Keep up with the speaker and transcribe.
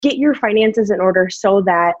get your finances in order so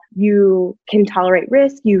that you can tolerate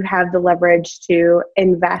risk. You have the leverage to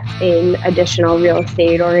invest in additional real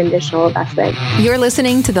estate or additional investment. You're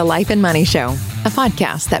listening to The Life and Money Show, a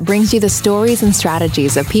podcast that brings you the stories and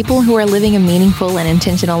strategies of people who are living a meaningful and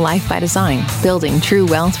intentional life by design, building true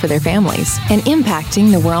wealth for their families, and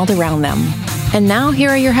impacting the world around them. And now here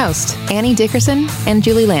are your hosts, Annie Dickerson and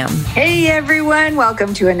Julie Lamb. Hey everyone,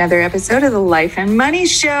 welcome to another episode of The Life and Money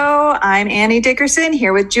Show. I'm Annie Dickerson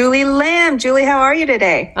here with Julie Lamb. Julie, how are you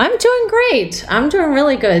today? I'm doing great. I'm doing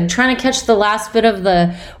really good. Trying to catch the last bit of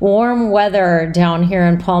the warm weather down here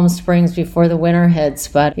in Palm Springs before the winter hits.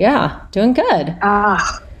 But yeah, doing good.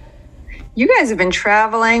 You guys have been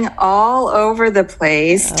traveling all over the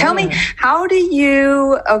place. Tell me, how do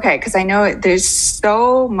you, because I know there's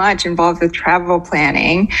so much involved with travel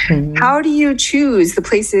planning. Mm-hmm. How do you choose the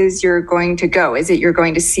places you're going to go? Is it you're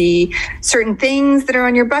going to see certain things that are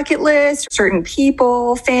on your bucket list, certain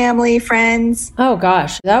people, family, friends? Oh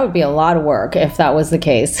gosh, that would be a lot of work if that was the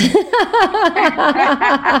case. A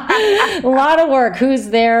lot of work. Who's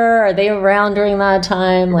there? Are they around during that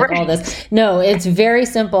time? Like all this. No, it's very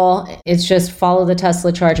simple. It's just follow the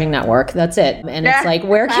Tesla charging network. That's it. And it's like,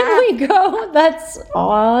 where can we go? That's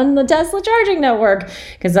on the Tesla charging network.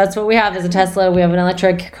 Because that's what we have is a Tesla. We have an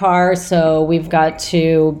electric car. So we've got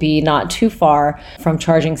to be not too far from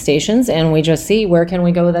charging stations. And we just see where can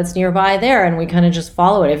we go that's nearby there. And we kind of just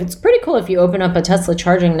follow it. If it's pretty cool if you open up a Tesla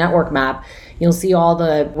charging network map, you'll see all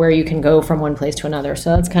the where you can go from one place to another.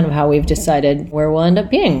 So that's kind of how we've decided where we'll end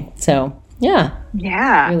up being. So yeah.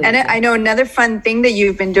 Really and I know another fun thing that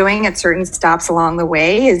you've been doing at certain stops along the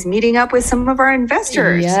way is meeting up with some of our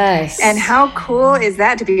investors. Yes. And how cool is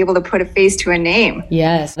that to be able to put a face to a name?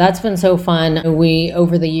 Yes, that's been so fun. We,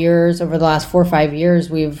 over the last 4 or 5 years,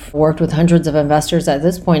 we've worked with hundreds of investors at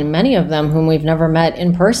this point, many of them whom we've never met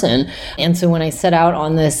in person. And so when I set out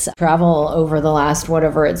on this travel over the last,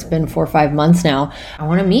 whatever it's been 4 or 5 months now, I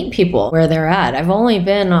want to meet people where they're at. I've only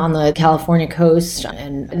been on the California coast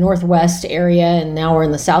and Northwest area, and now we're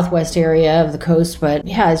in the Southwest area of the coast. But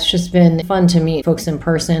yeah, it's just been fun to meet folks in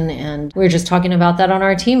person. And we were just talking about that on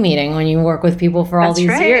our team meeting when you work with people for all these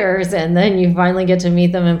years and then you finally get to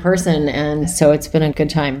meet them in person. And so it's been a good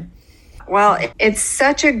time. Well, it's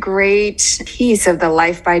such a great piece of the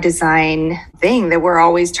Life by Design thing that we're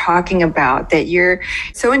always talking about, that you're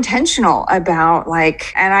so intentional about,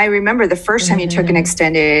 like, and I remember the first time you took an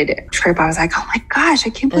extended trip, I was like, oh my gosh, I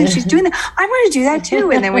can't believe she's doing that. I want to do that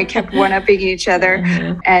too. And then we kept one-upping each other.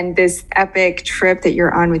 And this epic trip that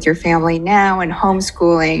you're on with your family now and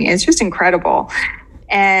homeschooling is just incredible.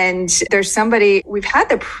 And there's we've had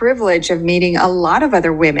the privilege of meeting a lot of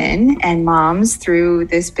other women and moms through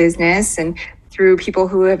this business and through people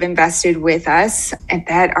who have invested with us and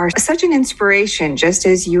that are such an inspiration, just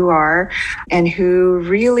as you are, and who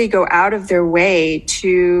really go out of their way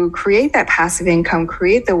to create that passive income,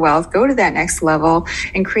 create the wealth, go to that next level,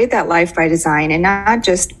 and create that life by design and not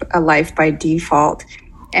just a life by default.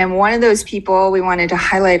 And one of those people we wanted to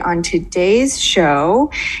highlight on today's show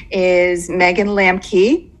is Megan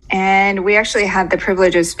Lamke. And we actually had the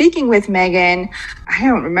privilege of speaking with Megan. I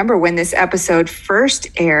don't remember when this episode first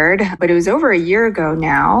aired, but it was over a year ago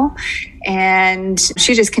now. And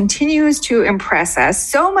she just continues to impress us,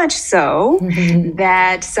 so much so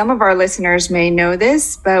that some of our listeners may know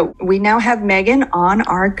this, but we now have Megan on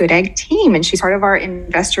our Good Egg team, and she's part of our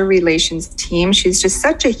investor relations team. She's just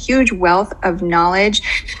such a huge wealth of knowledge.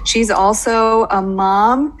 She's also a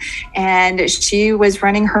mom, and she was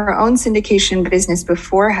running her own syndication business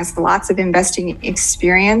before, has lots of investing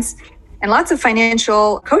experience and lots of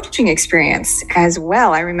financial coaching experience as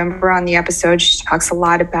well. I remember on the episode, she talks a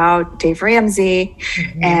lot about Dave Ramsey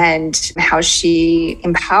and how she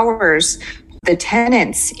empowers the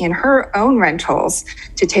tenants in her own rentals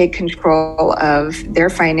to take control of their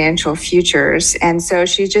financial futures. And so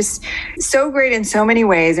she's just so great in so many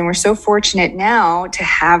ways. And we're so fortunate now to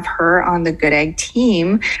have her on the Good Egg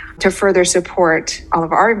team to further support all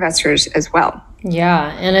of our investors as well.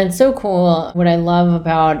 Yeah, and it's so cool. What I love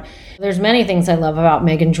about, there's many things I love about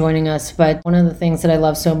Megan joining us, but one of the things that I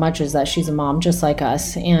love so much is that she's a mom just like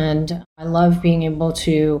us. And I love being able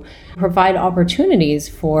to provide opportunities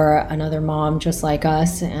for another mom just like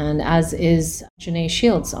us, and as is Janae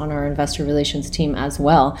Shields on our investor relations team as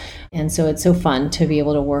well. And so it's so fun to be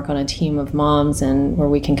able to work on a team of moms and where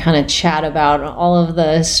we can kind of chat about all of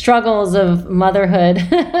the struggles of motherhood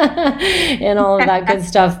and all of that good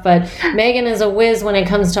stuff. But Megan is a whiz when it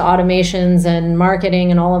comes to automations and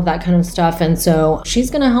marketing and all of that kind of stuff. And so she's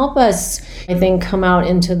going to help us, I think, come out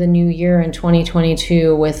into the new year in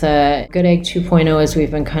 2022 with a Good Egg 2.0, as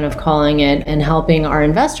we've been kind of calling it, and helping our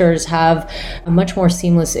investors have a much more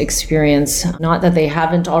seamless experience. Not that they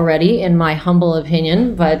haven't already, in my humble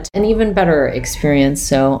opinion, but an even better experience.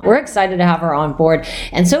 So we're excited to have her on board.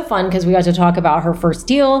 And so fun because we got to talk about her first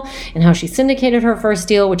deal and how she syndicated her first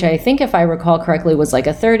deal, which I think, if I recall correctly, was like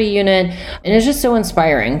a 30 unit. And it's just so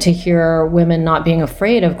inspiring to hear women not being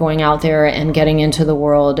afraid of going out there and getting into the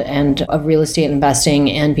world and of real estate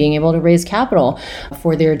investing and being able to raise capital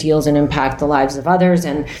for their deals and impact the lives of others.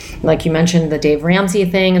 And like you mentioned, the Dave Ramsey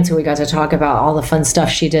thing. And so we got to talk about all the fun stuff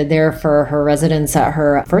she did there for her residents at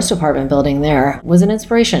her first apartment building there. Was an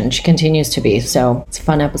inspiration. She continues to be. So it's a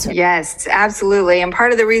fun episode. Yes, absolutely. And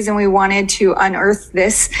part of the reason we wanted to unearth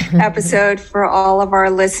this episode for all of our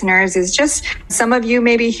listeners is just some of you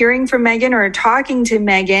may be hearing from Megan or talking to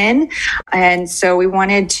Megan. And so we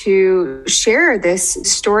wanted to share this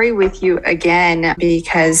story with you again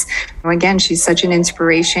because, again, she's such an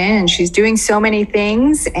inspiration and she's doing so many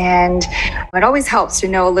things. And it always helps to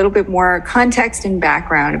know a little bit more context and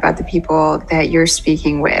background about the people that you're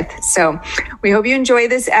speaking with. So we hope you enjoy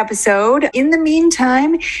this episode. In the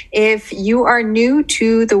meantime, if you are new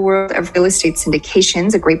to the world of real estate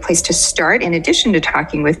syndications, a great place to start, in addition to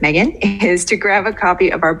talking with Megan, is to grab a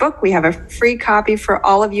copy of our book. We have a free copy for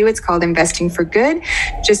all of you. It's called Investing for Good.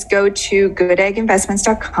 Just go to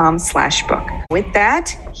goodegginvestments.com/book. With that,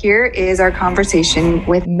 here is our conversation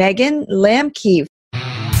with Megan Lamke.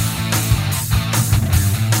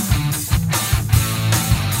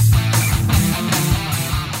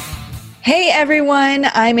 Hey everyone,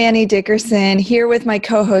 I'm Annie Dickerson here with my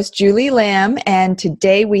co-host Julie Lamb, and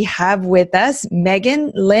today we have with us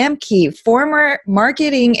Megan Lamke, former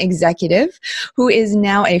marketing executive who is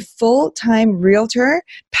now a full-time realtor,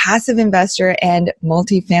 passive investor, and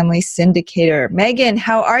multifamily syndicator. Megan,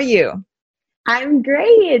 how are you? I'm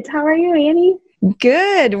great. How are you, Annie?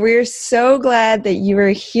 Good. We're so glad that you are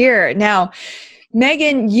here. Now,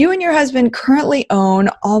 Megan, you and your husband currently own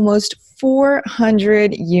almost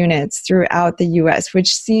 400 units throughout the U.S.,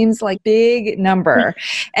 which seems like a big number.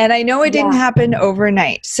 And I know it didn't happen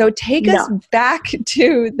overnight. So take us back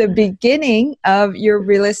to the beginning of your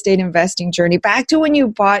real estate investing journey, back to when you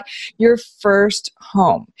bought your first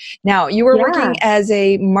home. Now, you were working as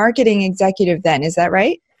a marketing executive then, is that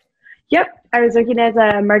right? Yep. I was working as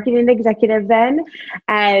a marketing executive then.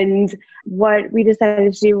 And what we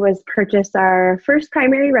decided to do was purchase our first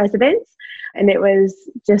primary residence. And it was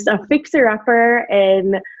just a fixer-upper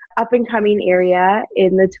in up-and-coming area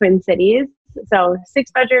in the Twin Cities. So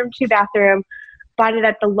 6-bedroom, 2-bathroom, bought it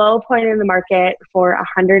at the low point in the market for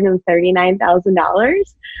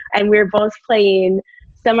 $139,000. And we were both playing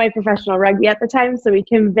semi-professional rugby at the time, so we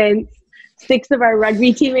convinced 6 of our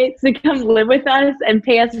rugby teammates to come live with us and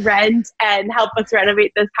pay us rent and help us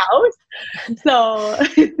renovate this house. So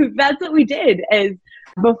that's what we did. Is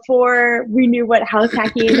before we knew what house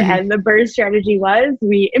hacking and the BRRRR strategy was,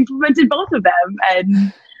 we implemented both of them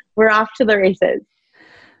and we're off to the races.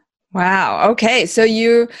 Wow. Okay. So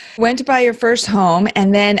you went to buy your first home,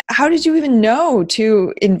 and then how did you even know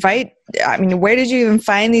to invite, where did you even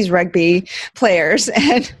find these rugby players?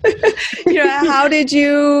 And, how did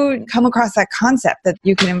you come across that concept that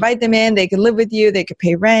you can invite them in, they could live with you, they could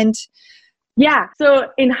pay rent? Yeah. So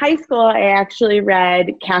in high school, I actually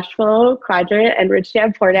read Cash Flow Quadrant and Rich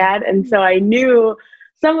Dad Poor Dad. And so I knew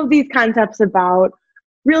some of these concepts about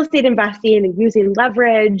real estate investing and using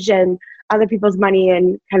leverage and other people's money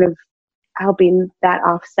and kind of helping that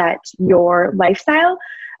offset your lifestyle.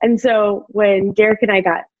 And so when Derek and I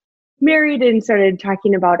got married and started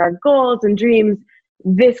talking about our goals and dreams,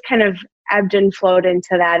 this kind of ebbed and flowed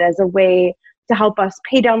into that as a way to help us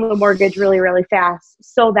pay down the mortgage really, really fast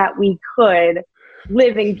so that we could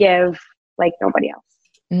live and give like nobody else.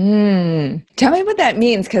 Tell me what that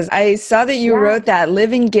means, because I saw that you wrote that,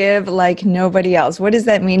 live and give like nobody else. What does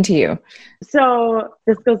that mean to you? So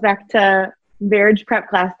this goes back to marriage prep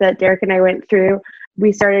class that Derek and I went through.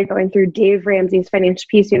 We started going through Dave Ramsey's Financial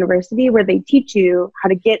Peace University, where they teach you how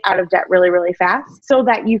to get out of debt really, really fast so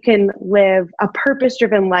that you can live a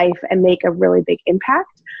purpose-driven life and make a really big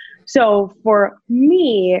impact. So for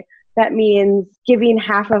me, that means giving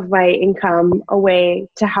half of my income away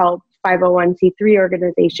to help 501c3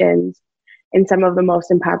 organizations in some of the most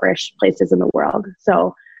impoverished places in the world.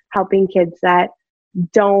 So helping kids that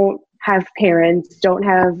don't have parents, don't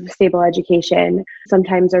have stable education,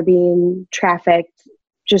 sometimes are being trafficked,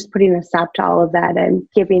 just putting a stop to all of that and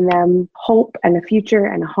giving them hope and a future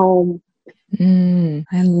and a home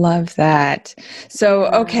I love that. So,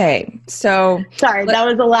 okay. So sorry, that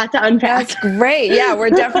was a lot to unpack. That's great. Yeah, we're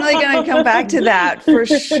definitely going to come back to that for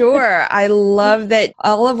sure. I love that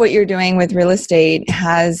all of what you're doing with real estate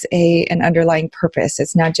has an underlying purpose.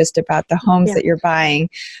 It's not just about the homes that you're buying,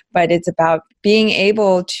 but it's about being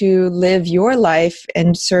able to live your life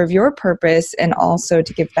and serve your purpose and also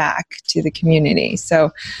to give back to the community.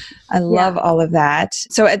 So I love all of that.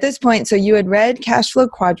 So at this point, so you had read Cash Flow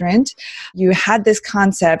Quadrant. You had this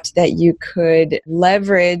concept that you could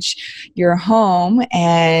leverage your home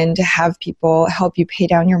and have people help you pay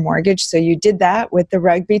down your mortgage. So you did that with the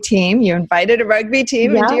rugby team. You invited a rugby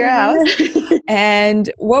team into your house.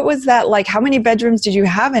 And what was that like? How many bedrooms did you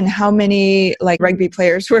have and how many rugby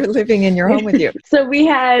players were living in your home with you? So we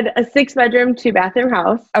had a 6-bedroom, 2-bathroom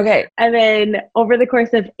house. Okay. And then over the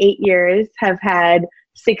course of 8 years have had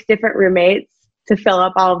 6 different roommates to fill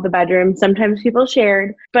up all of the bedrooms. Sometimes people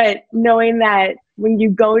shared, but knowing that when you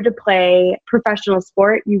go to play professional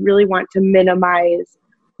sport, you really want to minimize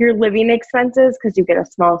your living expenses because you get a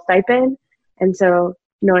small stipend. And so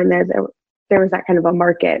knowing that there was that kind of a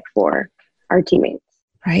market for our teammates.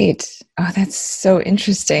 Right. Oh, that's so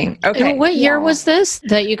interesting. Okay. And what year was this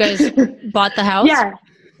that you guys bought the house? Yeah.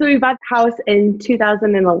 So we bought the house in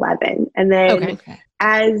 2011. And then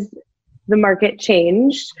as the market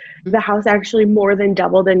changed, the house actually more than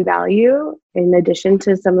doubled in value in addition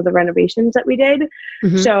to some of the renovations that we did.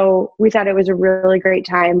 So we thought it was a really great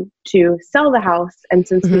time to sell the house. And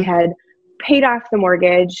since we had paid off the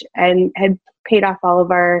mortgage and had paid off all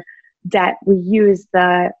of our debt, we used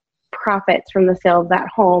the profits from the sale of that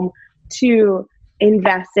home to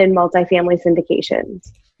invest in multifamily syndications.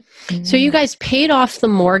 So you guys paid off the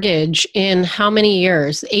mortgage in how many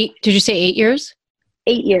years? 8? Did you say 8 years?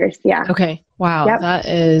 8 years, yeah. Okay. Wow. Yep. That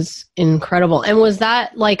is incredible. And was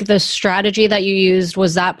that like the strategy that you used?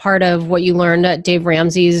 Was that part of what you learned at Dave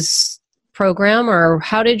Ramsey's program, or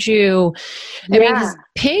how did you, I mean, 'cause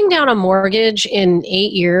paying down a mortgage in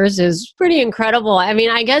 8 years is pretty incredible. I mean,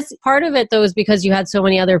 I guess part of it though is because you had so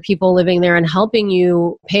many other people living there and helping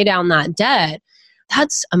you pay down that debt.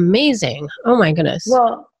 That's amazing. Oh my goodness.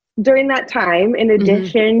 Well, during that time, in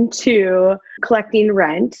addition to collecting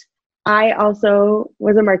rent, I also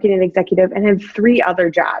was a marketing executive and had 3 other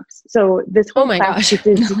jobs. So this whole class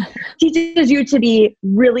teaches you to be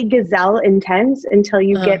really gazelle intense until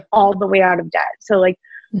you get all the way out of debt. So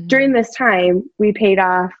during this time, we paid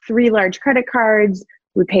off 3 large credit cards.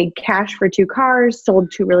 We paid cash for 2 cars,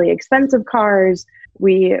 sold 2 really expensive cars.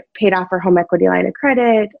 We paid off our home equity line of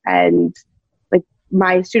credit, and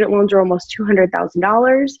my student loans were almost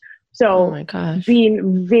 $200,000. So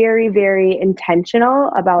being very, very intentional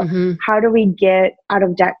about how do we get out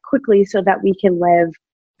of debt quickly so that we can live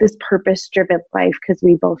this purpose-driven life, because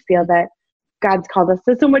we both feel that God's called us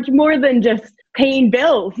to so much more than just paying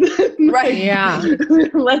bills. Right. Yeah.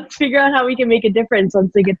 Let's figure out how we can make a difference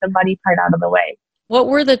once we get the money part out of the way. What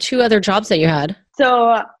were the 2 other jobs that you had?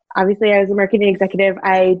 So obviously I was a marketing executive.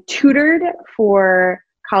 I tutored for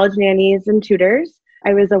college nannies and tutors.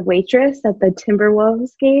 I was a waitress at the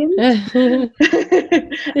Timberwolves games. And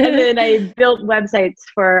then I built websites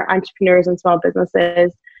for entrepreneurs and small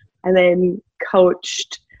businesses, and then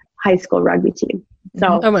coached high school rugby team.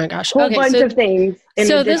 So oh my gosh. A whole bunch of things.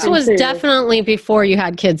 So this was definitely before you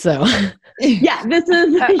had kids though. Yeah, this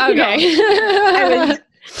is, okay. I was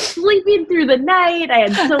sleeping through the night. I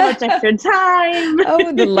had so much extra time.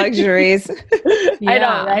 Oh, the luxuries. I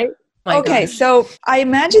know, right? Okay, so I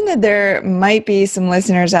imagine that there might be some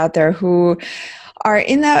listeners out there who are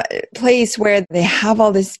in that place where they have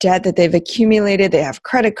all this debt that they've accumulated. They have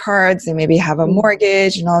credit cards, they maybe have a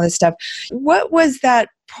mortgage and all this stuff. What was that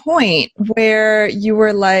point where you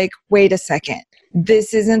were like, wait a second,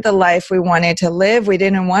 this isn't the life we wanted to live. We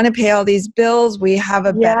didn't want to pay all these bills. We have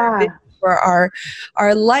a better vision for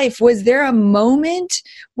our life. Was there a moment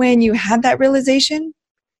when you had that realization?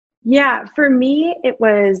 Yeah, for me, it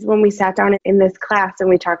was when we sat down in this class and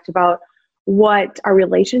we talked about what our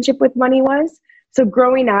relationship with money was. So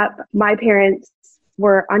growing up, my parents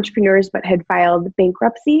were entrepreneurs but had filed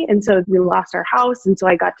bankruptcy. And so we lost our house. And so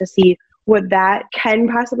I got to see what that can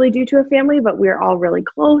possibly do to a family, but we're all really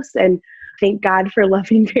close. And thank God for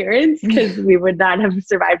loving parents, because we would not have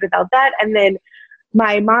survived without that. And then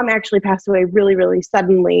my mom actually passed away really, really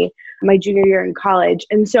suddenly my junior year in college.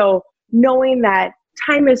 And so knowing that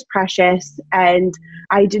time is precious and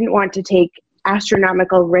I didn't want to take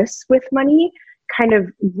astronomical risks with money kind of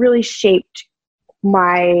really shaped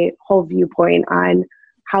my whole viewpoint on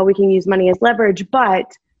how we can use money as leverage, but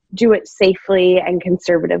do it safely and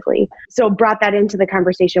conservatively. So brought that into the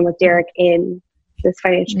conversation with Derek in this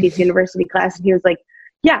Financial Peace University class. And he was like,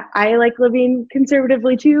 yeah, I like living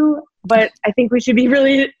conservatively too, but I think we should be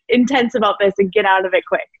really intense about this and get out of it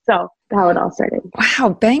quick. So that's how it all started.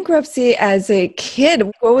 Wow. Bankruptcy as a kid.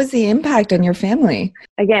 What was the impact on your family?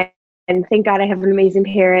 Again, and thank God I have amazing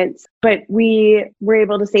parents, but we were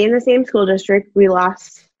able to stay in the same school district. We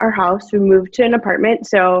lost our house. We moved to an apartment.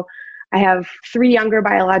 So I have 3 younger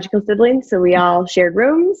biological siblings. So we all shared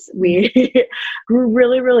rooms. We grew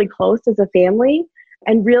really, really close as a family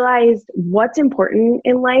and realized what's important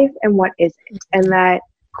in life and what isn't. And that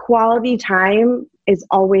quality time is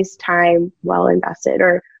always time well invested.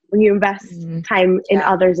 Or when you invest time in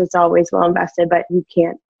others, it's always well invested, but you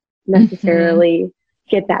can't necessarily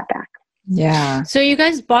get that back. Yeah. So you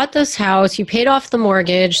guys bought this house, you paid off the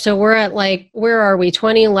mortgage. So we're at like, where are we?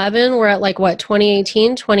 2011? We're at like what,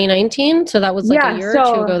 2018, 2019? So that was like a year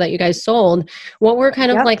or 2 ago that you guys sold. What were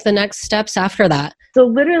kind of like the next steps after that? So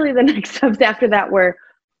literally the next steps after that were,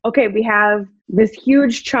 okay, we have this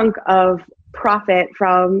huge chunk of profit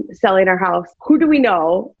from selling our house. Who do we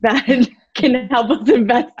know that can help us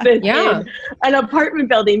invest this in an apartment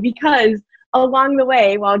building? Because along the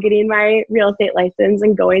way, while getting my real estate license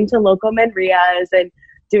and going to local Menrias and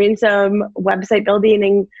doing some website building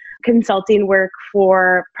and consulting work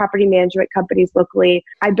for property management companies locally,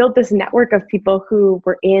 I built this network of people who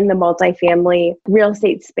were in the multifamily real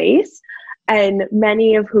estate space, and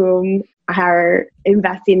many of whom are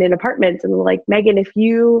investing in apartments. And like, Megan, if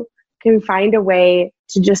you can find a way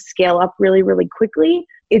to just scale up really, really quickly,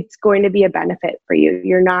 it's going to be a benefit for you.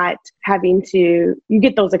 You're not having to, you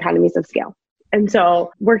get those economies of scale. And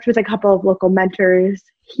so worked with a couple of local mentors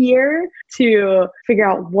here to figure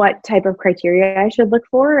out what type of criteria I should look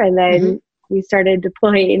for. And then we started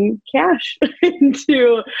deploying cash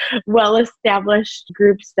into well-established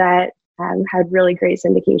groups that had really great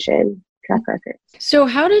syndication track records. So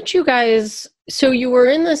how did you guys, so you were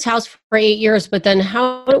in this house for 8 years, but then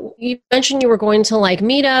how, you mentioned you were going to like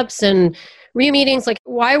meetups and re-meetings, like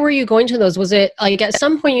why were you going to those? Was it like at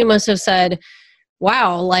some point you must have said,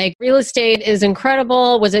 wow, like real estate is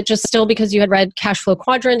incredible. Was it just still because you had read Cash Flow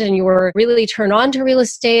Quadrant and you were really turned on to real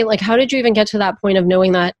estate? Like how did you even get to that point of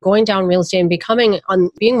knowing that going down real estate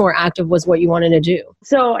and being more active was what you wanted to do?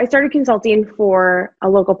 So I started consulting for a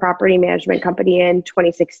local property management company in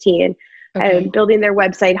 2016 and building their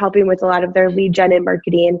website, helping with a lot of their lead gen and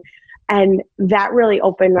marketing. And that really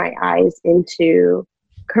opened my eyes into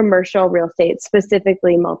commercial real estate,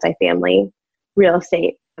 specifically multifamily real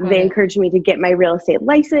estate. They encouraged me to get my real estate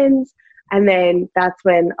license. And then that's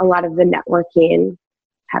when a lot of the networking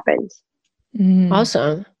happened.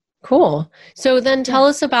 Awesome. Cool. So then tell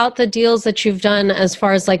us about the deals that you've done as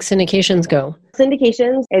far as like syndications go.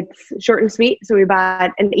 Syndications, it's short and sweet. So we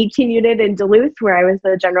bought an 18 unit in Duluth where I was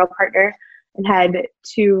the general partner and had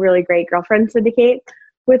 2 really great girlfriends syndicate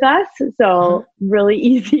with us. So really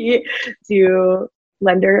easy to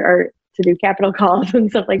lender or to do capital calls and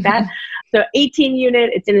stuff like that. So 18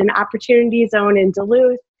 unit, it's in an opportunity zone in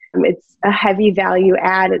Duluth. It's a heavy value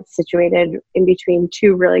add. It's situated in between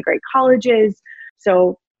 2 really great colleges.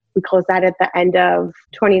 So we closed that at the end of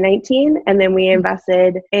 2019. And then we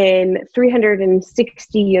invested in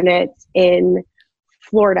 360 units in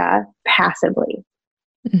Florida passively.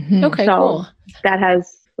 Okay, so cool. That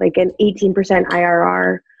has like an 18%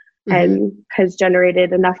 IRR and has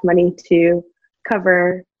generated enough money to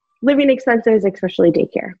cover living expenses, especially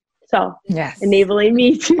daycare. So enabling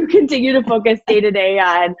me to continue to focus day to day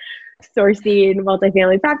on sourcing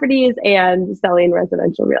multifamily properties and selling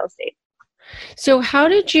residential real estate. So how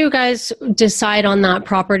did you guys decide on that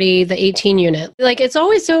property, the 18 unit? Like, it's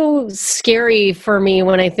always so scary for me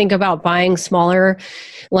when I think about buying smaller,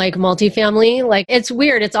 like multifamily. Like, it's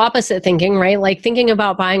weird. It's opposite thinking, right? Like thinking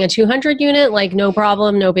about buying a 200 unit, like no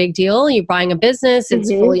problem, no big deal. You're buying a business, it's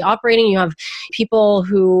fully operating. You have people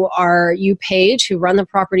who are you paid to run the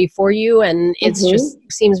property for you. And it's just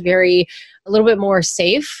seems very a little bit more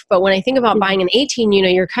safe. But when I think about buying an 18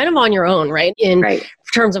 unit, you're kind of on your own, right? In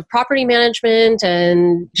terms of property management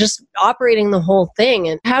and just operating the whole thing.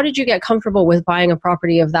 And how did you get comfortable with buying a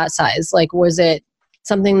property of that size? Like, was it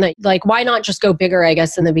something that, like, why not just go bigger, I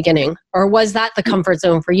guess, in the beginning? Or was that the comfort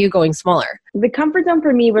zone for you going smaller? The comfort zone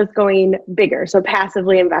for me was going bigger. So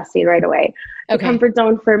passively investing right away. The comfort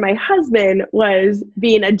zone for my husband was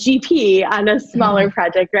being a GP on a smaller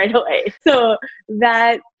project right away. So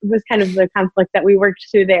that was kind of the conflict that we worked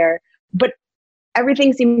through there. But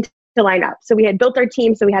everything seemed to line up. So we had built our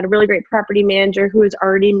team. So we had a really great property manager who was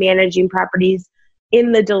already managing properties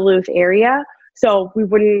in the Duluth area. So we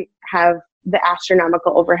wouldn't have the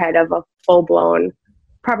astronomical overhead of a full-blown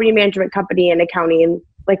property management company and accounting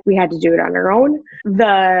like we had to do it on our own.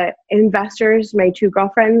 The investors, my two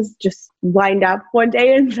girlfriends, just lined up one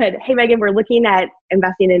day and said, hey, Megan, we're looking at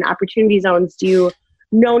investing in opportunity zones. Do you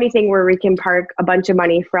know anything where we can park a bunch of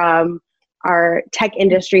money from our tech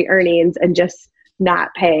industry earnings and just not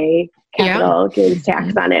pay capital gains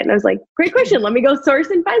tax on it? And I was like, great question. Let me go source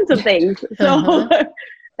and find some things. So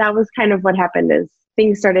that was kind of what happened, is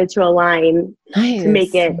things started to align to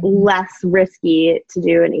make it less risky to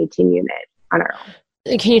do an 18 unit on our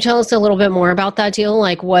own. Can you tell us a little bit more about that deal?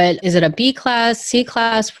 Like, what is it, a B class, C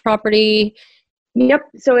class property? Yep.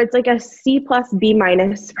 So it's like a C plus B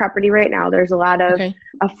minus property right now. There's a lot of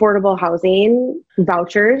affordable housing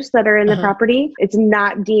vouchers that are in the property. It's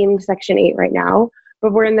not deemed Section 8 right now,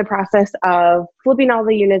 but we're in the process of flipping all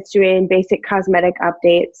the units, doing basic cosmetic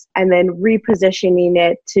updates, and then repositioning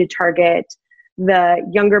it to target the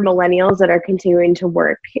younger millennials that are continuing to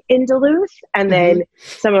work in Duluth, and then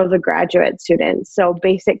some of the graduate students. So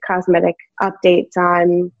basic cosmetic updates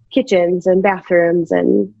on kitchens and bathrooms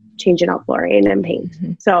and changing out flooring and paint.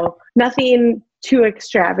 So nothing too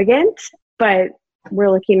extravagant, but we're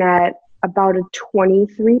looking at about a 23%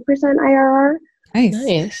 IRR.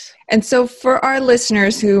 Nice. And so for our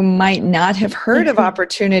listeners who might not have heard of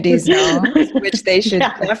opportunity zones, which they should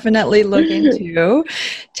definitely look into,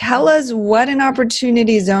 tell us what an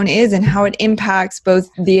opportunity zone is and how it impacts both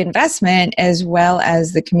the investment as well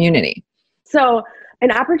as the community. So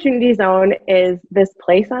an opportunity zone is this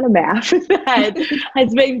place on a map that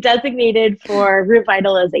has been designated for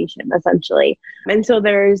revitalization, essentially. And so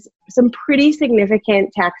there's some pretty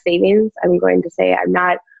significant tax savings. I'm going to say I'm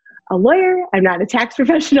not a lawyer, I'm not a tax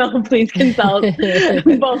professional. Please consult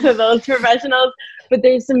both of those professionals. But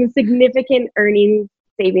there's some significant earnings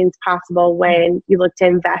savings possible when you look to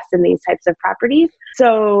invest in these types of properties.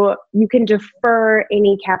 So you can defer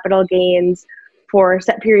any capital gains for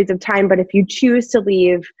set periods of time, but if you choose to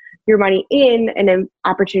leave your money in an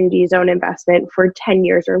opportunity zone investment for 10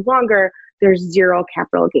 years or longer, there's zero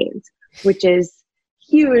capital gains, which is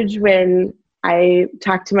huge when I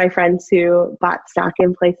talk to my friends who bought stock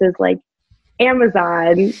in places like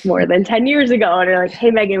Amazon more than 10 years ago, and they're like,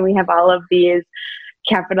 hey, Megan, we have all of these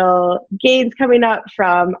capital gains coming up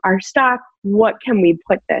from our stock. What can we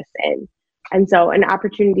put this in? And so an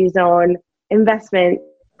opportunity zone investment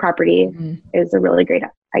property is a really great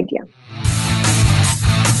idea.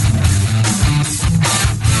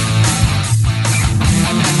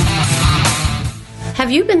 Have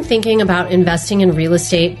you been thinking about investing in real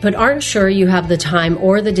estate but aren't sure you have the time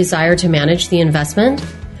or the desire to manage the investment?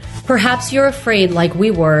 Perhaps you're afraid, like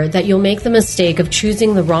we were, that you'll make the mistake of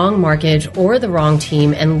choosing the wrong market or the wrong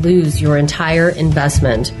team and lose your entire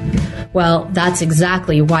investment. Well, that's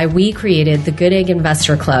exactly why we created the Good Egg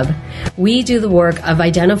Investor Club. We do the work of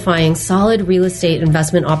identifying solid real estate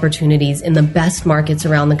investment opportunities in the best markets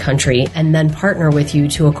around the country and then partner with you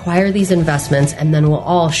to acquire these investments, and then we'll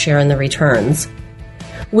all share in the returns.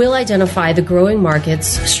 We'll identify the growing markets,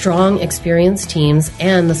 strong, experienced teams,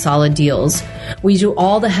 and the solid deals. We do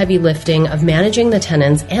all the heavy lifting of managing the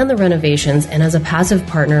tenants and the renovations, and as a passive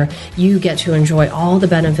partner, you get to enjoy all the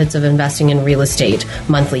benefits of investing in real estate: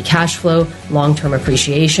 monthly cash flow, long-term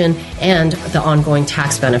appreciation, and the ongoing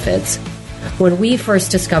tax benefits. When we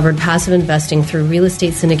first discovered passive investing through real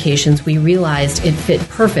estate syndications, we realized it fit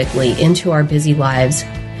perfectly into our busy lives.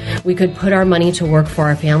 We could put our money to work for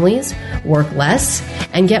our families, work less,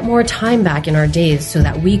 and get more time back in our days so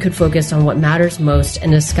that we could focus on what matters most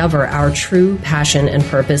and discover our true passion and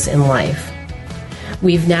purpose in life.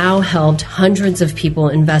 We've now helped hundreds of people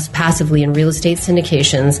invest passively in real estate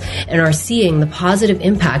syndications and are seeing the positive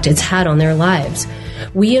impact it's had on their lives.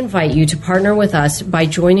 We invite you to partner with us by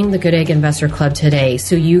joining the Good Egg Investor Club today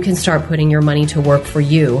so you can start putting your money to work for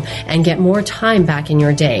you and get more time back in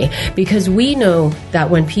your day, because we know that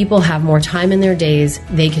when people have more time in their days,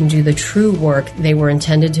 they can do the true work they were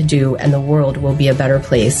intended to do, and the world will be a better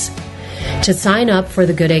place. To sign up for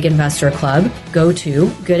the Good Egg Investor Club, go to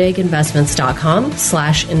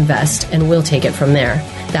goodegginvestments.com/invest and we'll take it from there.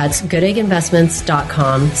 That's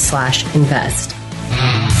goodegginvestments.com/invest.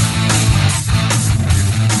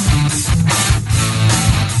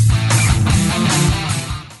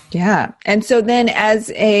 Yeah. And so then as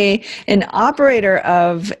an operator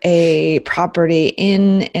of a property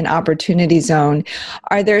in an opportunity zone,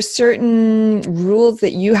 are there certain rules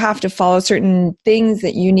that you have to follow, certain things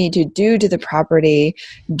that you need to do to the property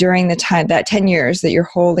during the time, that 10 years that you're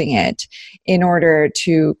holding it, in order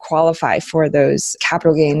to qualify for those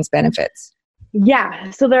capital gains benefits?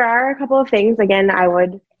 Yeah. So there are a couple of things. Again, I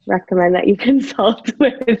would recommend that you consult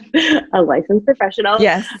with a licensed professional.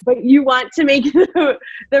 Yes. But you want to make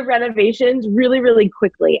the renovations really, really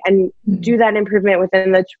quickly and do that improvement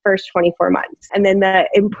within the first 24 months. And then the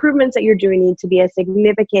improvements that you're doing need to be a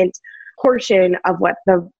significant portion of what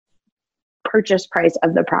the purchase price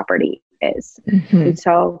of the property is. And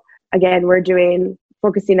so again, we're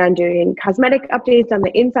focusing on doing cosmetic updates on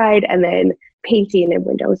the inside and then painting and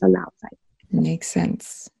windows on the outside. Makes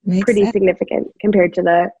sense. Pretty significant compared to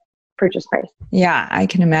the purchase price. Yeah, I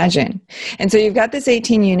can imagine. And so you've got this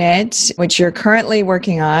 18 unit, which you're currently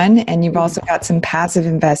working on, and you've also got some passive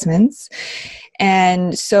investments.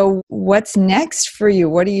 And so what's next for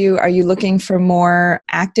you? Are you looking for more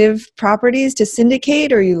active properties to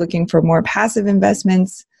syndicate, or are you looking for more passive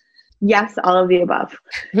investments? Yes, all of the above.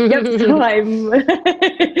 Yep. So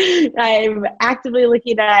I'm actively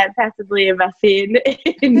looking at passively investing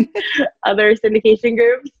in other syndication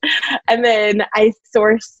groups. And then I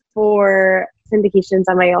source for syndications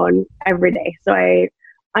on my own every day. So I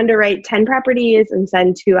underwrite 10 properties and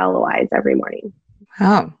send 2 LOIs every morning.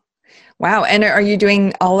 Oh, wow. And are you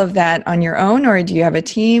doing all of that on your own, or do you have a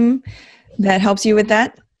team that helps you with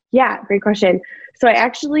that? Yeah, great question. So I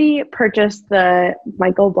actually purchased the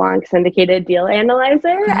Michael Blank syndicated deal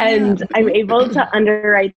analyzer, and I'm able to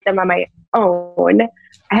underwrite them on my own.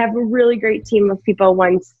 I have a really great team of people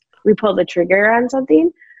once we pull the trigger on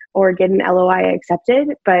something or get an LOI accepted.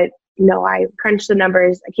 But no, I crunch the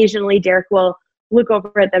numbers. Occasionally, Derek will look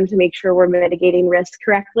over at them to make sure we're mitigating risk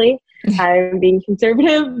correctly. I'm being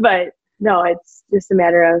conservative, but no, it's just a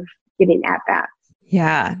matter of getting at bats.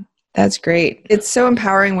 Yeah. That's great. It's so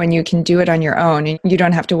empowering when you can do it on your own and you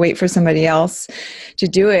don't have to wait for somebody else to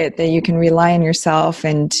do it, that you can rely on yourself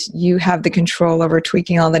and you have the control over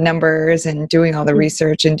tweaking all the numbers and doing all the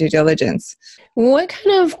research and due diligence. What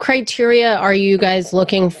kind of criteria are you guys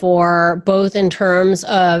looking for, both in terms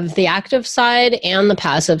of the active side and the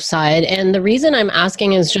passive side? And the reason I'm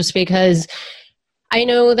asking is just because I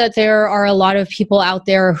know that there are a lot of people out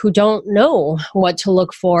there who don't know what to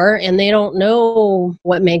look for, and they don't know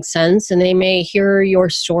what makes sense, and they may hear your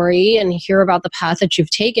story and hear about the path that you've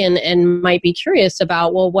taken and might be curious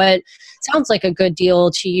about, well, what sounds like a good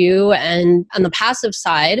deal to you, and on the passive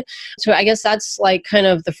side. So I guess that's like kind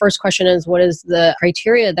of the first question is, what is the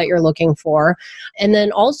criteria that you're looking for? And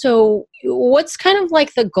then also, what's kind of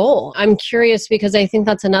like the goal? I'm curious because I think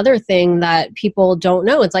that's another thing that people don't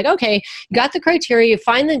know. It's like, okay, you got the criteria, you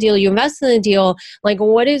find the deal, you invest in the deal. Like,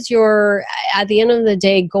 what is your, at the end of the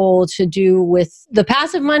day, goal to do with the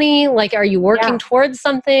passive money? Like, are you working towards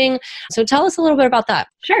something? So tell us a little bit about that.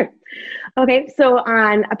 Sure. Okay. So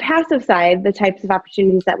on a passive side, the types of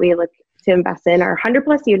opportunities that we look to invest in are 100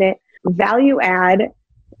 plus unit, value add,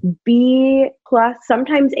 B plus,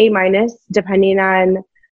 sometimes A minus, depending on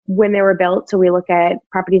when they were built. So we look at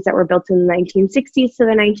properties that were built in the 1960s to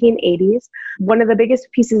the 1980s. One of the biggest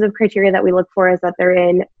pieces of criteria that we look for is that they're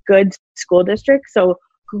in good school districts. So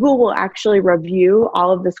Google will actually review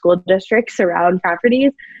all of the school districts around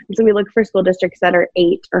properties. And so we look for school districts that are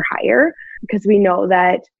 8 or higher, because we know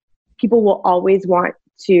that people will always want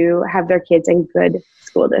to have their kids in good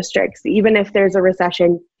school districts. Even if there's a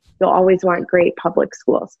recession, you'll always want great public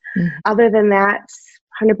schools. Other than that,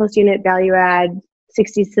 100 plus unit value add,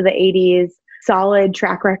 60s to the 80s, solid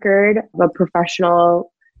track record of a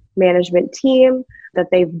professional management team that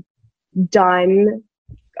they've done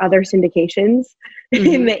other syndications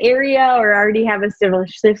in the area or already have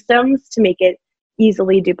established systems to make it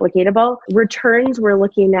easily duplicatable. Returns, we're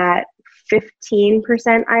looking at 15%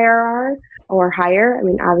 IRR or higher. I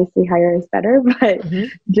mean, obviously higher is better, but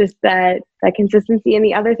just that consistency. And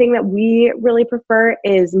the other thing that we really prefer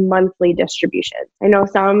is monthly distributions. I know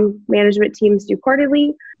some management teams do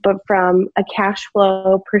quarterly, but from a cash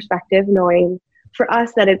flow perspective, knowing for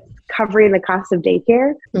us that it's covering the cost of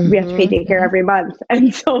daycare, we have to pay daycare every month.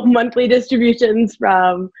 And so monthly distributions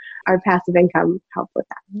from our passive income help with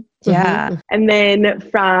that. Yeah. And then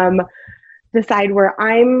from the side where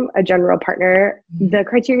I'm a general partner, the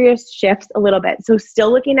criteria shifts a little bit. So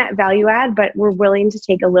still looking at value add, but we're willing to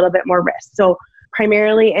take a little bit more risk. So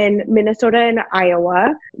primarily in Minnesota and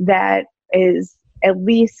Iowa, that is at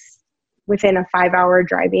least within a 5-hour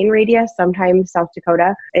driving radius, sometimes South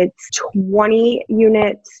Dakota. It's 20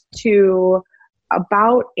 units to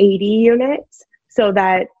about 80 units. So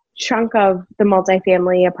that chunk of the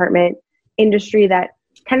multifamily apartment industry that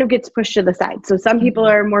kind of gets pushed to the side. So some people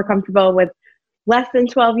are more comfortable with less than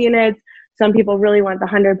 12 units. Some people really want the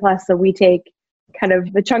 100 plus. So we take kind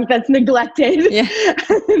of the chunk that's neglected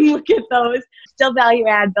and look at those. Still value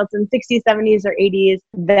add, built in 60s, 70s, or 80s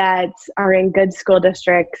that are in good school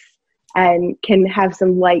districts and can have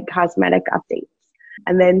some light cosmetic updates.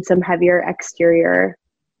 and then some heavier exterior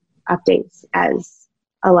updates as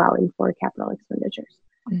allowing for capital expenditures.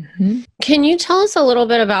 Mm-hmm. Can you tell us a little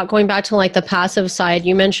bit about going back to like the passive side?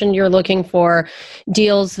 You mentioned you're looking for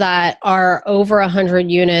deals that are over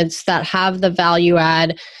 100 units that have the value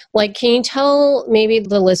add. Like, can you tell maybe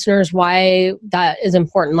the listeners why that is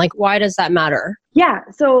important? Like, why does that matter? Yeah,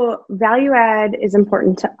 so value add is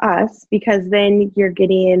important to us because then you're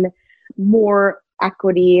getting more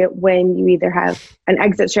equity when you either have an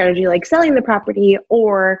exit strategy like selling the property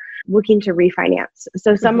or looking to refinance.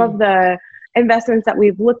 So some of the investments that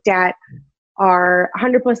we've looked at are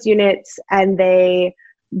 100 plus units, and they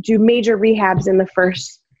do major rehabs in the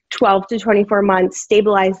first 12 to 24 months,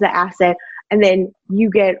 stabilize the asset, and then you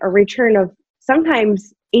get a return of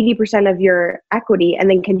sometimes 80% of your equity and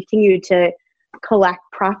then continue to collect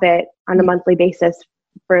profit on a monthly basis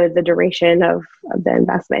for the duration of the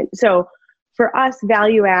investment. So for us,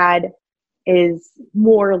 value add is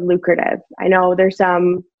more lucrative. I know there's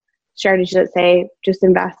some strategies that say just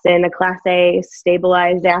invest in a Class A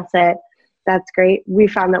stabilized asset. That's great. We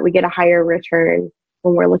found that we get a higher return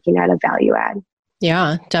when we're looking at a value add.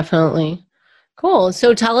 Yeah, definitely. Cool.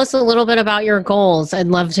 So tell us a little bit about your goals. I'd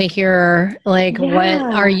love to hear, like, what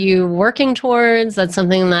are you working towards? That's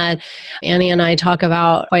something that Annie and I talk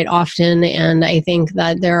about quite often. And I think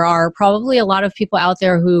that there are probably a lot of people out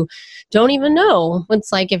there who don't even know.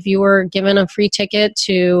 It's like if you were given a free ticket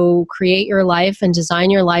to create your life and design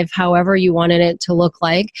your life however you wanted it to look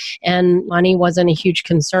like, and money wasn't a huge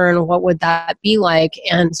concern, what would that be like?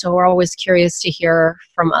 And so we're always curious to hear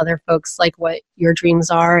from other folks, like what your dreams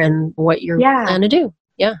are and what you're plan to do.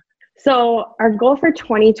 Yeah. So our goal for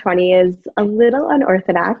 2020 is a little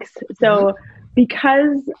unorthodox. So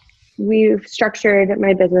because we've structured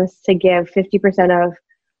my business to give 50% of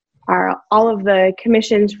all of the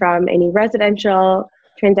commissions from any residential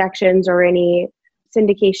transactions or any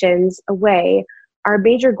syndications away, our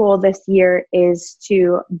major goal this year is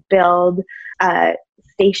to build a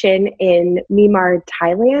station in Myanmar,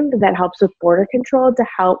 Thailand that helps with border control to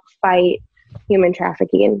help fight human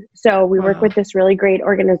trafficking. So we work with this really great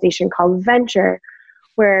organization called Venture,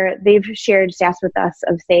 where they've shared stats with us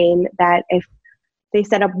of saying that if they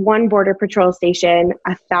set up one border patrol station,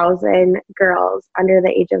 1,000 girls under the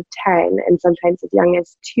age of 10 and sometimes as young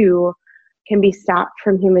as 2 can be stopped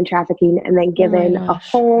from human trafficking and then given a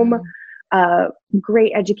home,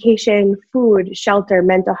 great education, food, shelter,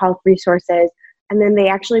 mental health resources. And then they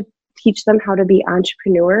actually teach them how to be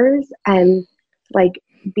entrepreneurs and like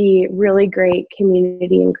be really great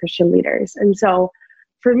community and Christian leaders. And so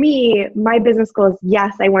for me, my business goal is,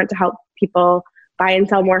 yes, I want to help people buy and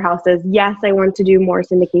sell more houses. Yes, I want to do more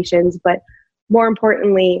syndications, but more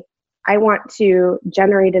importantly, I want to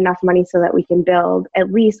generate enough money so that we can build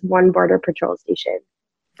at least one border patrol station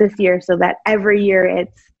this year so that every year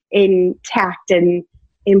it's intact and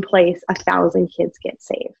in place, 1,000 kids get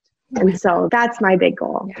saved. And so that's my big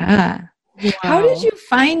goal. Yeah. Wow. How did you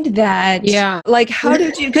find that? Yeah. Like, how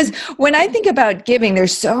did you, because when I think about giving,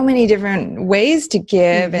 there's so many different ways to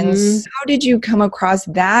give. And how did you come across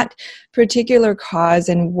that particular cause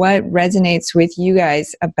and what resonates with you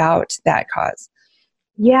guys about that cause?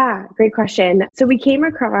 Yeah, great question. So we came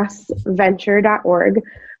across venture.org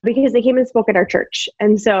because they came and spoke at our church.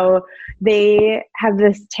 And so they have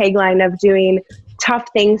this tagline of doing tough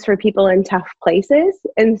things for people in tough places.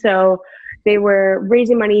 And so they were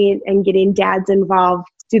raising money and getting dads involved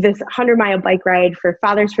to do this 100-mile bike ride for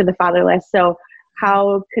Fathers for the Fatherless. So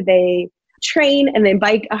how could they train and then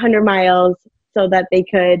bike 100 miles so that they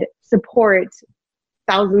could support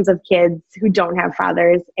thousands of kids who don't have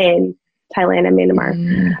fathers in Thailand and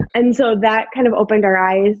Myanmar? And so that kind of opened our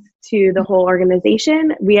eyes to the whole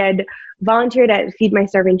organization. We had volunteered at Feed My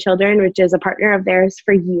Starving Children, which is a partner of theirs,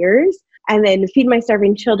 for years. And then Feed My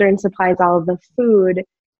Starving Children supplies all of the food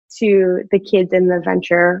to the kids in the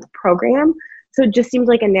Venture program. So it just seems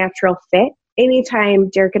like a natural fit. Anytime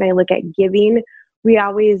Derek and I look at giving, we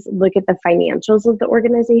always look at the financials of the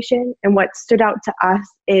organization. And what stood out to us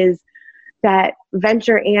is that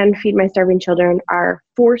Venture and Feed My Starving Children are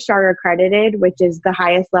 4-star accredited, which is the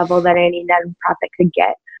highest level that any nonprofit could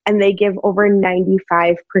get. And they give over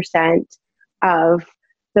 95% of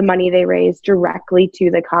the money they raise directly to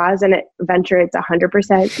the cause. And at Venture, it's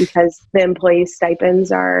 100% because the employees' stipends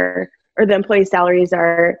or the employee salaries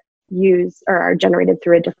are used or are generated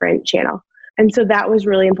through a different channel. And so that was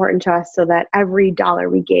really important to us so that every dollar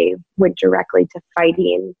we gave went directly to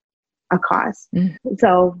fighting a cause.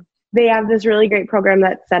 So they have this really great program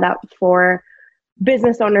that's set up for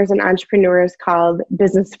business owners and entrepreneurs called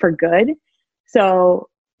Business for Good. So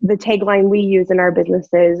the tagline we use in our business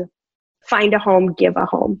is find a home, give a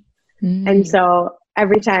home. And so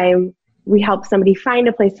every time we help somebody find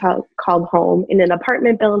a place called home in an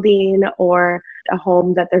apartment building or a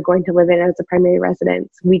home that they're going to live in as a primary residence,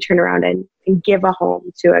 we turn around and give a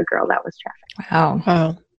home to a girl that was trafficked.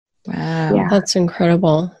 Wow. Yeah. That's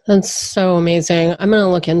incredible. That's so amazing. I'm going to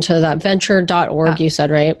look into that. Venture.org, you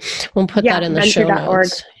said, right? We'll put that in the show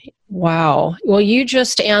notes. Wow. Well, you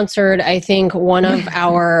just answered, I think, one of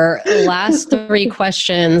our last 3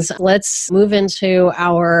 questions. Let's move into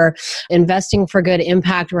our Investing for Good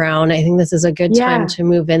impact round. I think this is a good time to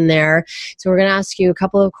move in there. So we're going to ask you a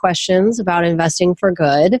couple of questions about investing for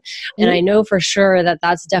good. And I know for sure that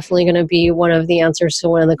that's definitely going to be one of the answers to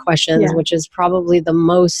one of the questions, which is probably the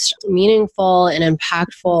most meaningful and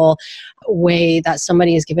impactful way that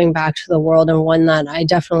somebody is giving back to the world, and one that I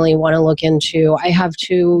definitely want to look into. I have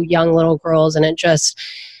 2 young little girls, and it just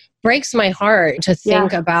breaks my heart to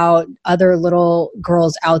think about other little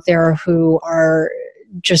girls out there who are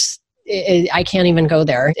just, I can't even go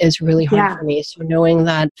there. It's really hard for me. So knowing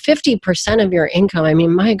that 50% of your income, I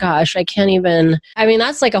mean, my gosh, I can't even, I mean,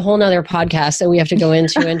 that's like a whole nother podcast that we have to go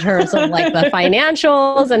into in terms of like the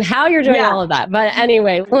financials and how you're doing all of that. But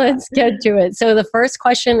anyway, let's get to it. So the first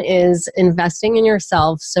question is investing in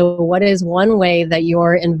yourself. So what is one way that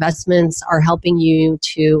your investments are helping you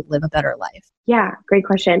to live a better life? Yeah, great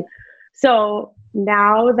question. So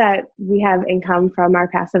now that we have income from our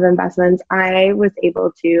passive investments, I was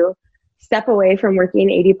able to step away from working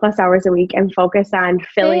 80 plus hours a week and focus on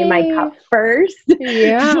filling my cup first.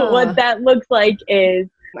 What that looks like is,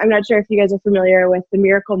 I'm not sure if you guys are familiar with the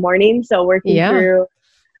Miracle Morning. So working through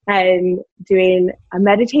and doing a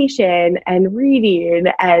meditation and reading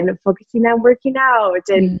and focusing on working out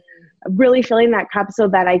and really filling that cup so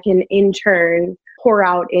that I can in turn pour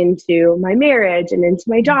out into my marriage and into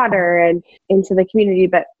my daughter and into the community,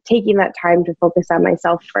 but taking that time to focus on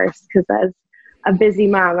myself first. Because as a busy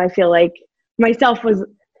mom, I feel like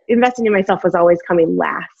investing in myself was always coming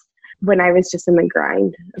last when I was just in the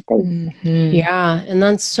grind of things. Yeah. And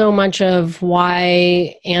that's so much of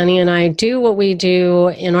why Annie and I do what we do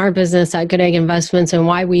in our business at Good Egg Investments, and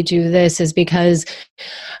why we do this is because,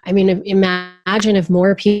 I mean, imagine if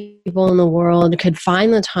more people in the world could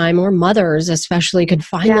find the time, or mothers especially could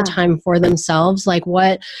find the time for themselves. Like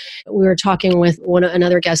what we were talking with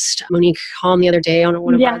another guest, Monique Halm, the other day on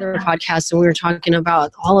one of our other podcasts, and we were talking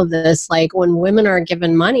about all of this. Like when women are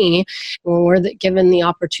given money, when we're given the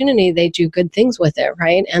opportunity, they do good things with it,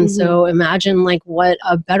 right? And so imagine like what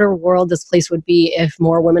a better world this place would be if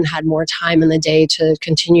more women had more time in the day to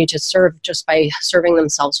continue to serve just by serving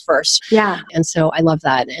themselves first. Yeah. And so I love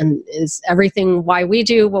that, and is everything why we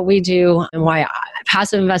do what we do, and why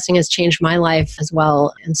passive investing has changed my life as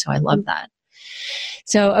well. And so I love that.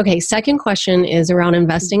 So, okay, second question is around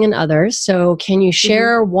investing in others. So can you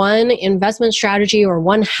share one investment strategy or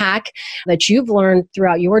one hack that you've learned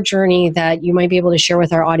throughout your journey that you might be able to share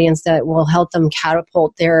with our audience that will help them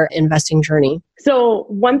catapult their investing journey? So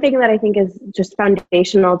one thing that I think is just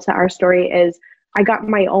foundational to our story is I got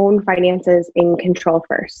my own finances in control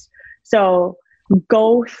first. So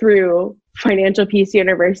go through Financial Peace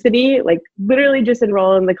University, like literally just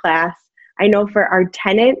enroll in the class. I know for our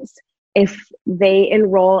tenants, if they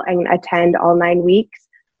enroll and attend all 9 weeks,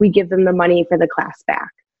 we give them the money for the class back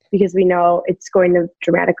because we know it's going to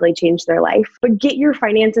dramatically change their life. But get your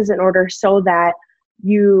finances in order so that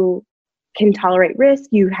you can tolerate risk.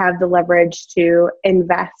 You have the leverage to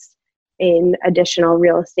invest in additional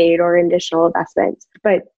real estate or additional investments.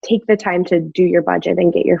 But take the time to do your budget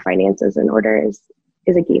and get your finances in order is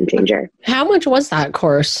a game changer. How much was that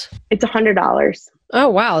course? It's $100. Oh,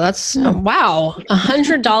 wow. That's, wow.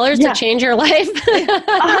 $100 to change your life?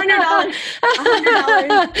 $100.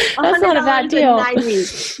 That's not a bad deal. 9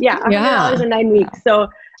 weeks. Yeah, $100 in 9 weeks. So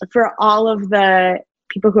for all of the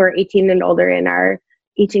people who are 18 and older in our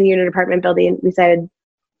 18-unit apartment building, we said,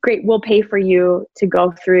 great, we'll pay for you to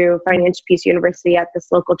go through Financial Peace University at this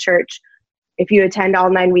local church. If you attend all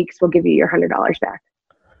 9 weeks, we'll give you your $100 back.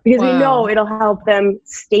 Because we know it'll help them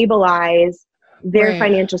stabilize their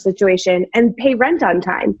financial situation and pay rent on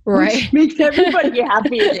time, which makes everybody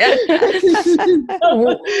happy.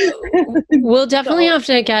 We'll definitely have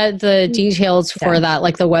to get the details for that,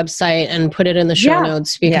 like the website, and put it in the show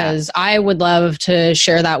notes, because I would love to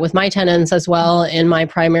share that with my tenants as well in my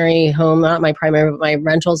primary home, not my primary, but my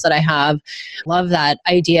rentals that I have. Love that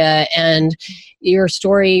idea. And your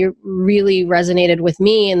story really resonated with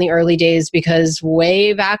me in the early days, because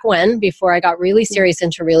way back when, before I got really serious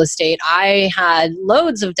into real estate, I had had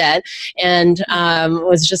loads of debt, and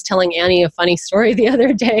was just telling Annie a funny story the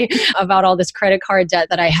other day about all this credit card debt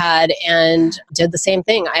that I had, and did the same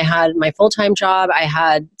thing. I had my full-time job. I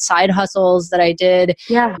had side hustles that I did.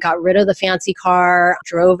 Yeah. Got rid of the fancy car,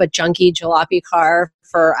 drove a junky jalopy car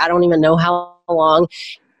for I don't even know how long,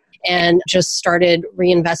 and just started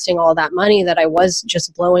reinvesting all that money that I was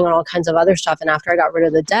just blowing on all kinds of other stuff. And after I got rid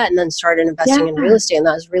of the debt, and then started investing in real estate. And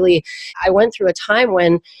that was really, I went through a time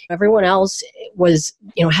when everyone else was,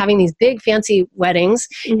 having these big fancy weddings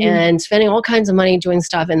and spending all kinds of money doing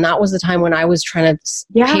stuff. And that was the time when I was trying to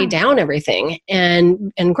pay down everything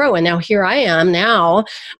and grow. And now here I am now.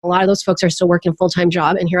 A lot of those folks are still working full-time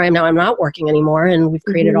job. And here I am now, I'm not working anymore. And we've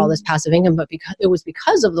created all this passive income, but it was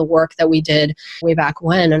because of the work that we did way back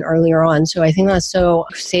when and earlier on. So I think that's so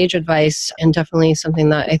sage advice, and definitely something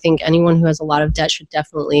that I think anyone who has a lot of debt should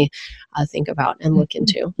definitely think about and look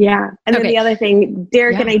into. Yeah. And then the other thing,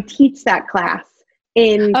 Derek and I teach that class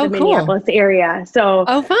in the Minneapolis area. So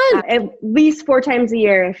fun. At least 4 times a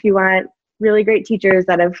year, if you want really great teachers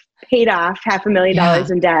that have paid off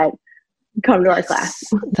 $500,000 in debt, come to our class.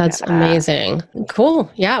 That's amazing. Cool.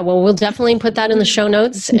 Yeah. Well, we'll definitely put that in the show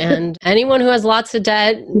notes. And anyone who has lots of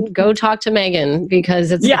debt, go talk to Megan,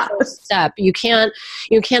 because it's the first step. You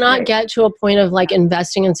cannot get to a point of like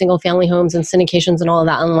investing in single family homes and syndications and all of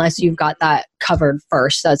that unless you've got that covered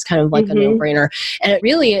first. That's kind of like a no-brainer. And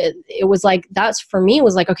it was like, that's for me,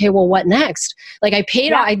 was like, okay, well, what next? Like I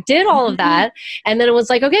paid, I did all of that. And then it was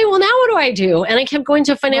like, okay, well, now what do I do? And I kept going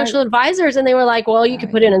to financial advisors, and they were like, well, you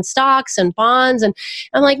could put it in stocks and bonds. And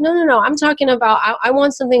I'm like, no. I'm talking about, I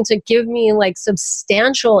want something to give me like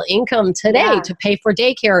substantial income today to pay for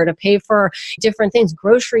daycare, to pay for different things,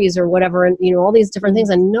 groceries or whatever, and all these different things.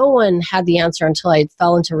 And no one had the answer until I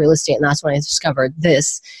fell into real estate. And that's when I discovered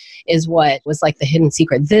this is what was like the hidden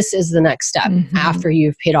secret. This is the next step after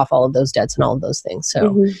you've paid off all of those debts and all of those things.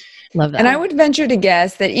 So love that. And I would venture to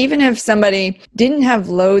guess that even if somebody didn't have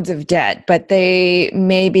loads of debt, but they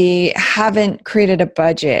maybe haven't created a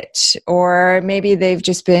budget, or maybe they've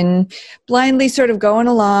just been blindly sort of going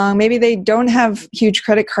along, maybe they don't have huge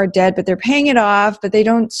credit card debt, but they're paying it off, but they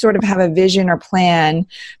don't sort of have a vision or plan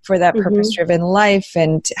for that purpose-driven life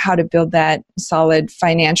and how to build that solid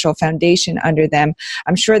financial foundation under them.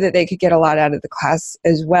 I'm sure that they could get a lot out of the class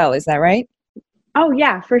as well. Is that right? Oh,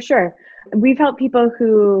 yeah, for sure. We've helped people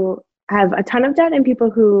who have a ton of debt and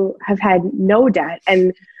people who have had no debt,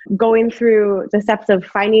 and going through the steps of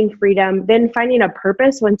finding freedom, then finding a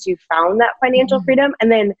purpose once you've found that financial freedom.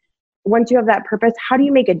 And then once you have that purpose, how do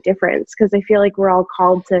you make a difference? Because I feel like we're all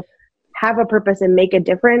called to have a purpose and make a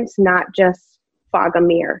difference, not just fog a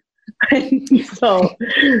mirror. So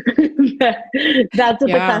that's what the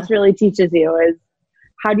class really teaches you, is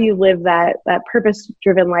how do you live that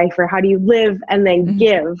purpose-driven life, or how do you live and then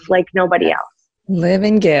give like nobody else? Live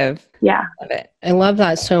and give. Yeah. Love it. I love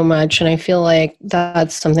that so much. And I feel like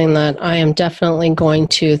that's something that I am definitely going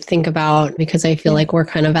to think about, because I feel like we're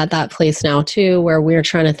kind of at that place now too, where we're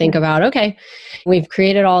trying to think about, okay, we've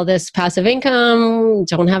created all this passive income,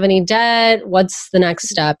 don't have any debt. What's the next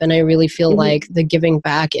step? And I really feel like the giving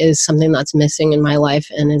back is something that's missing in my life,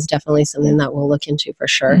 and is definitely something that we'll look into for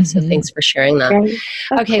sure. So thanks for sharing that.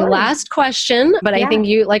 Okay. Last question, but I think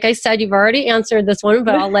you, like I said, you've already answered this one,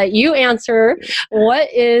 but I'll let you answer.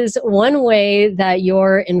 What is one way that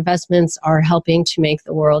your investments are helping to make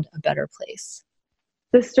the world a better place?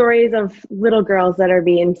 The stories of little girls that are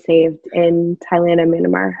being saved in Thailand and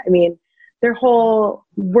Myanmar. I mean, their whole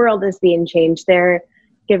world is being changed. They're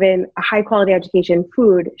given a high quality education,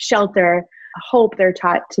 food, shelter, hope. They're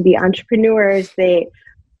taught to be entrepreneurs. The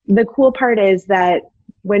cool part is that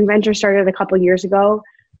when Venture started a couple years ago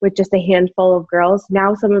with just a handful of girls,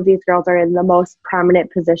 now some of these girls are in the most prominent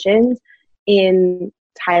positions in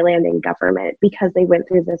Thailand and government because they went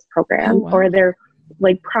through this program, or they're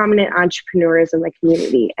like prominent entrepreneurs in the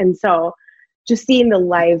community. And so just seeing the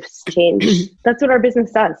lives change, that's what our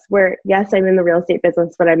business does. Where, yes, I'm in the real estate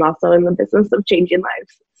business, but I'm also in the business of changing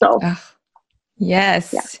lives. So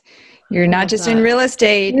yes, you're not just in real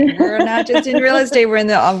estate. We're not just in real estate.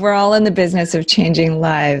 We're all in the business of changing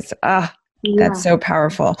lives. That's so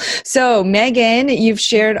powerful. So Megan, you've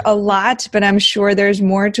shared a lot, but I'm sure there's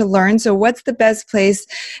more to learn. So what's the best place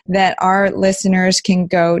that our listeners can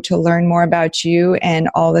go to learn more about you and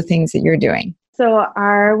all the things that you're doing? So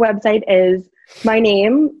our website is my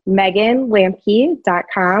name,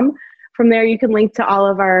 meganlamke.com. From there, you can link to all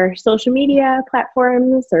of our social media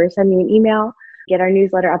platforms or send me an email, get our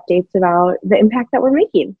newsletter updates about the impact that we're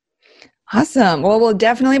making. Awesome. Well, we'll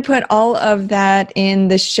definitely put all of that in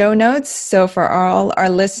the show notes. So for all our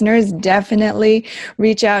listeners, definitely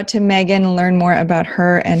reach out to Megan and learn more about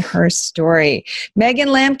her and her story. Megan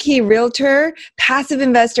Lamke, realtor, passive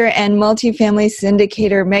investor, and multifamily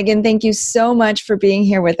syndicator. Megan, thank you so much for being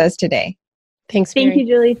here with us today. Thanks, Mary. Thank you,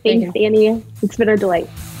 Julie. Thanks, Annie. It's been a delight.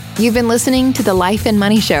 You've been listening to The Life and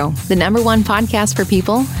Money Show, the #1 podcast for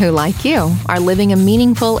people who, like you, are living a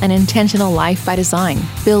meaningful and intentional life by design,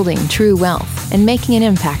 building true wealth, and making an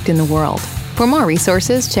impact in the world. For more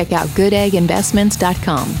resources, check out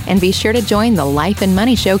goodegginvestments.com and be sure to join the Life and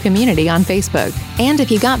Money Show community on Facebook. And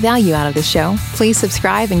if you got value out of the show, please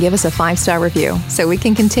subscribe and give us a 5-star review so we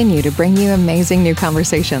can continue to bring you amazing new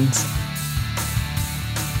conversations.